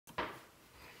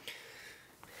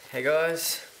Hey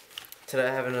guys, today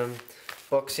I have an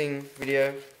unboxing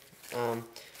video.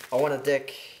 I won a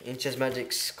deck in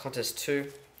Chezmagic's Contest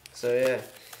 2, so yeah,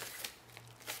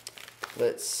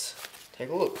 let's take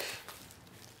a look.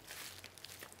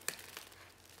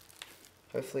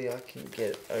 Hopefully I can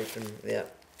get it open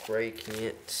without breaking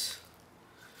it.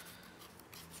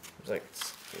 Looks like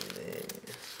it's in there.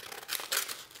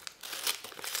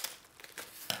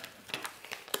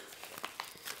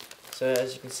 So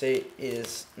as you can see, it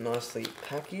is nicely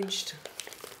packaged.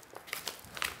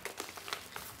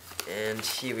 And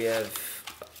here we have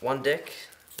one deck,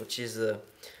 which is the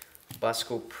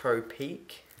Bicycle Pro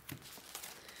Peak.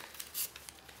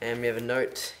 And we have a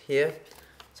note here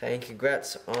saying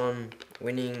congrats on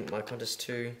winning my Contest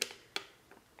 2.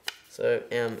 So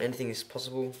anything is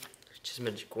possible,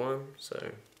 Chezmagic1, so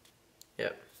yeah.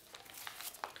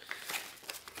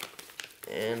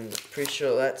 And pretty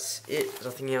sure that's it. There's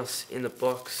nothing else in the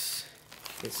box,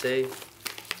 you can see.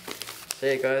 So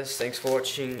yeah guys, thanks for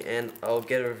watching, and I'll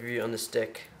get a review on this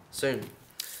deck soon.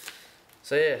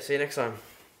 So yeah, see you next time.